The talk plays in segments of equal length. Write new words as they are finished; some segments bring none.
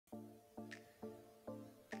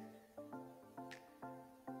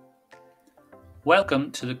Welcome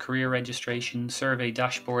to the Career Registration Survey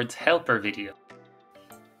Dashboard's helper video.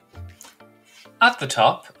 At the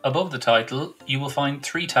top, above the title, you will find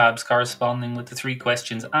 3 tabs corresponding with the 3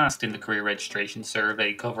 questions asked in the Career Registration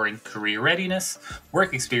Survey covering career readiness,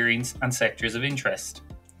 work experience and sectors of interest.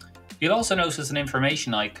 You'll also notice an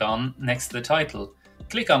information icon next to the title.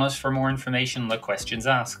 Click on it for more information on the questions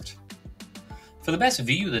asked. For the best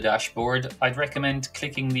view of the dashboard, I'd recommend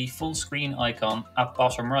clicking the full screen icon at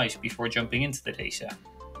bottom right before jumping into the data.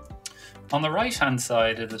 On the right hand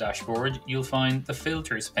side of the dashboard, you'll find the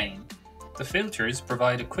filters pane. The filters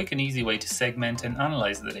provide a quick and easy way to segment and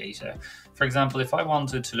analyse the data. For example, if I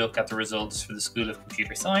wanted to look at the results for the School of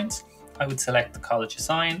Computer Science, I would select the College of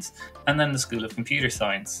Science and then the School of Computer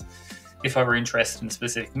Science. If I were interested in a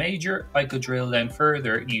specific major, I could drill down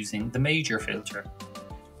further using the major filter.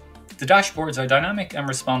 The dashboards are dynamic and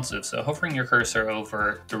responsive, so hovering your cursor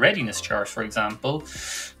over the readiness chart, for example,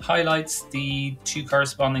 highlights the 2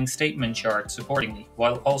 corresponding statement charts accordingly,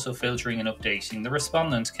 while also filtering and updating the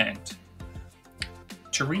respondent count.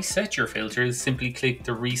 To reset your filters, simply click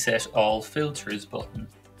the Reset All Filters button.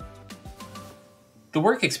 The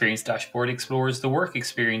Work Experience dashboard explores the work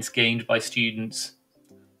experience gained by students.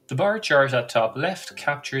 The bar chart at top left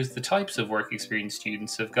captures the types of work experience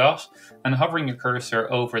students have got, and hovering your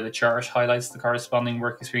cursor over the chart highlights the corresponding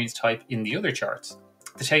work experience type in the other charts.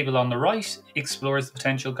 The table on the right explores the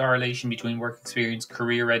potential correlation between work experience,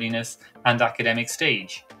 career readiness, and academic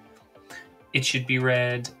stage. It should be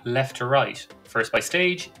read left to right, first by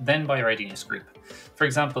stage, then by readiness group. For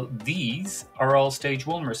example, these are all stage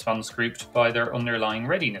 1 respondents grouped by their underlying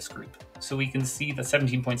readiness group. So we can see that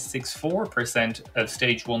 17.64% of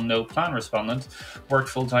stage 1 no plan respondents worked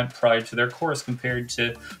full-time prior to their course, compared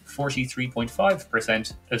to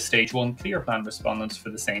 43.5% of stage 1 clear plan respondents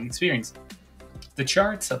for the same experience. The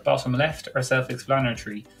charts at bottom left are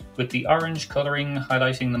self-explanatory, with the orange colouring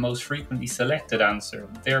highlighting the most frequently selected answer,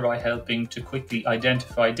 thereby helping to quickly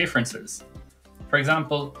identify differences. For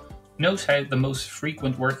example, note how the most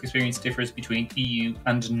frequent work experience differs between EU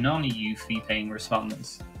and non-EU fee-paying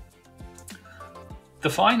respondents. The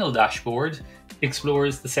final dashboard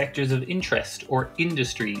explores the sectors of interest or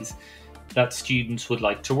industries that students would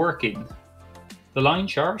like to work in. The line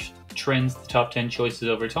chart trends the top 10 choices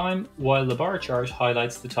over time, while the bar chart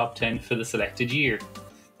highlights the top 10 for the selected year.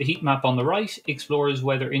 The heat map on the right explores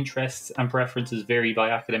whether interests and preferences vary by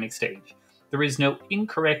academic stage. There is no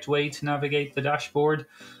incorrect way to navigate the dashboard,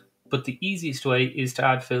 but the easiest way is to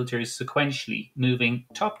add filters sequentially, moving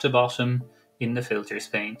top to bottom in the filters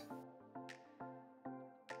pane.